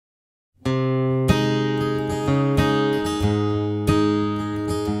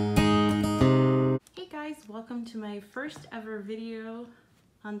first ever video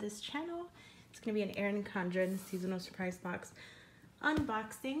on this channel. It's gonna be an Erin Condren seasonal surprise box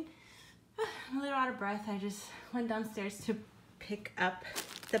unboxing. I'm a little out of breath. I just went downstairs to pick up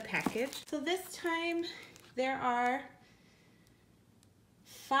the package. So this time there are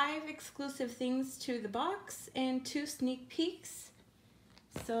 5 exclusive things to the box and 2 sneak peeks.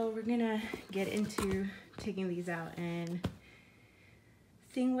 So we're gonna get into taking these out and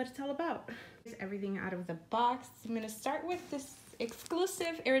seeing what it's all about. Here's everything out of the box. I'm gonna start with this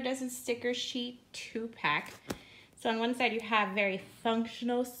exclusive iridescent sticker sheet 2-pack. So on one side you have very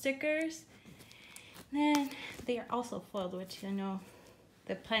functional stickers. Then they are also foiled, which I know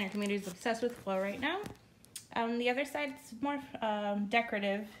the planner community is obsessed with foil right now. On the other side it's more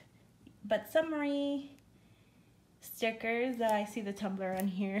decorative, but summary stickers. I see the tumbler on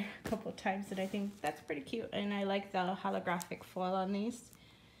here a couple of times and I think that's pretty cute, and I like the holographic foil on these.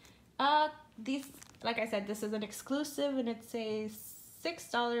 These, like I said, this is an exclusive and it's a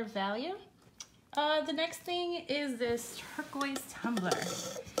 $6 value. The next thing is this turquoise tumbler.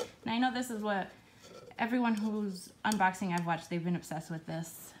 And I know this is what everyone who's unboxing I've watched, they've been obsessed with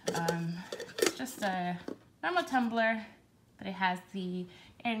this. It's just a normal tumbler, but it has the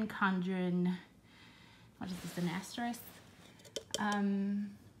Erin Condren, what is this, an asterisk?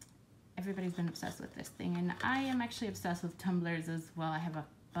 Everybody's been obsessed with this thing, and I am actually obsessed with tumblers as well. I have a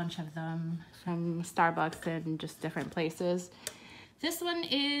bunch of them from Starbucks and just different places. This one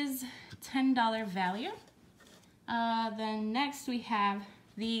is $10 value. Then next we have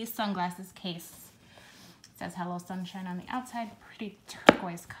the sunglasses case. It says Hello Sunshine on the outside, pretty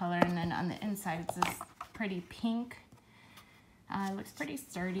turquoise color, and then on the inside it's this pretty pink. It looks pretty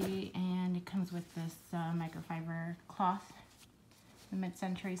sturdy, and it comes with this microfiber cloth, the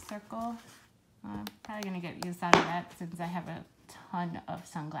mid-century circle. I'm probably gonna get use out of that since I have a ton of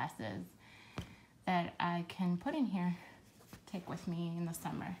sunglasses that I can put in here, take with me in the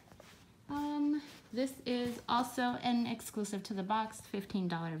summer. This is also an exclusive to the box,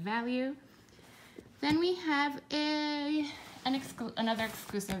 $15 value. Then we have another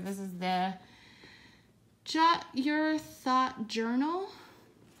exclusive. This is the Jot Your Thought Journal.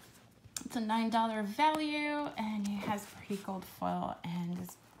 It's a $9 value, and it has pretty gold foil and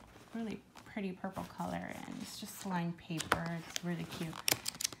it's really pretty purple color, and it's just lined paper. It's really cute.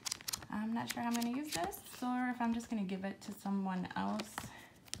 I'm not sure how I'm going to use this or if I'm just going to give it to someone else.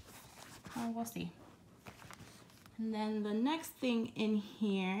 We'll see. And then the next thing in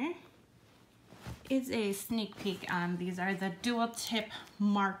here is a sneak peek on. These are the dual tip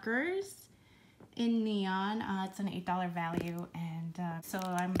markers in neon. It's an $8 value, and so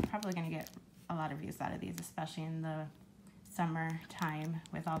I'm probably going to get a lot of use out of these, especially in the summertime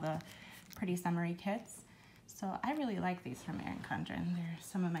with all the pretty summery kits. So I really like these from Erin Condren. They're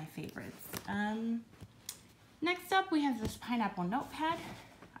some of my favorites. Next up we have this pineapple notepad.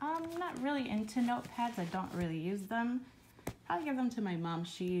 I'm not really into notepads. I don't really use them. I'll give them to my mom.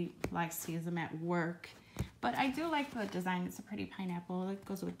 She likes to use them at work. But I do like the design. It's a pretty pineapple. It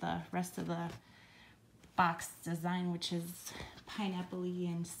goes with the rest of the box design, which is pineapple-y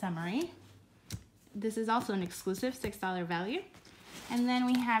and summery. This is also an exclusive, $6 value. And then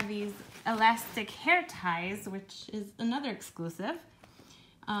we have these elastic hair ties, which is another exclusive.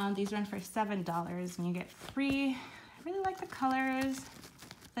 These run for $7 and you get 3. I really like the colors,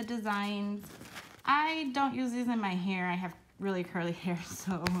 the designs. I don't use these in my hair. I have really curly hair,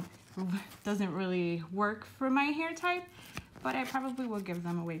 so it doesn't really work for my hair type, but I probably will give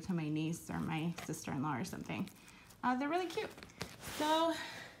them away to my niece or my sister-in-law or something. They're really cute. So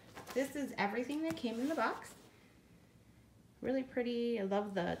this is everything that came in the box. Really pretty. I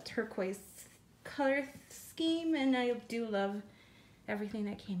love the turquoise color scheme, and I do love everything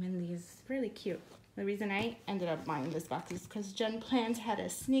that came in these. Really cute. The reason I ended up buying this box is because Jen Plans had a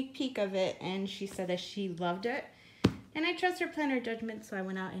sneak peek of it, and she said that she loved it. And I trust her planner judgment, so I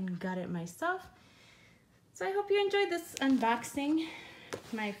went out and got it myself. So I hope you enjoyed this unboxing.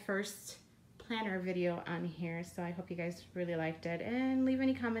 My first planner video on here, so I hope you guys really liked it. And leave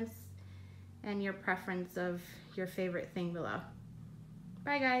any comments and your preference of your favorite thing below.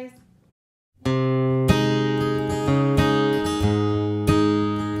 Bye guys.